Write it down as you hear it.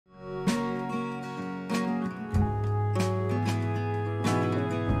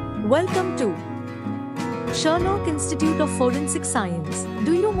Welcome to Sherlock Institute of Forensic Science.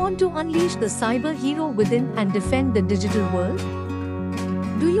 Do you want to unleash the cyber hero within and defend the digital world?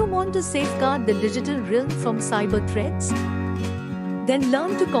 Do you want to safeguard the digital realm from cyber threats? Then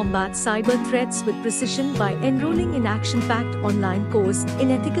learn to combat cyber threats with precision by enrolling in action-packed online course in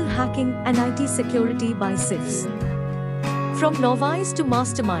ethical hacking and IT security by SIFS. From novice to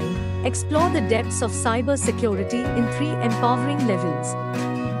mastermind, explore the depths of cyber security in 3 empowering levels.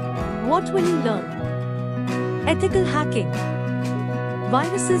 What will you learn? Ethical hacking,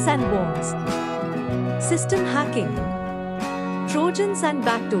 viruses and worms, system hacking, Trojans and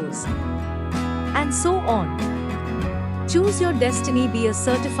backdoors, and so on. Choose your destiny. Be a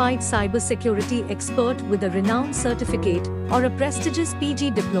certified cybersecurity expert with a renowned certificate or a prestigious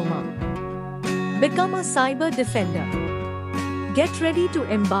PG diploma. Become a cyber defender. Get ready to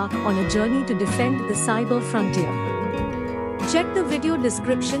embark on a journey to defend the cyber frontier. Check the video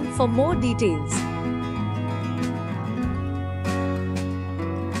description for more details.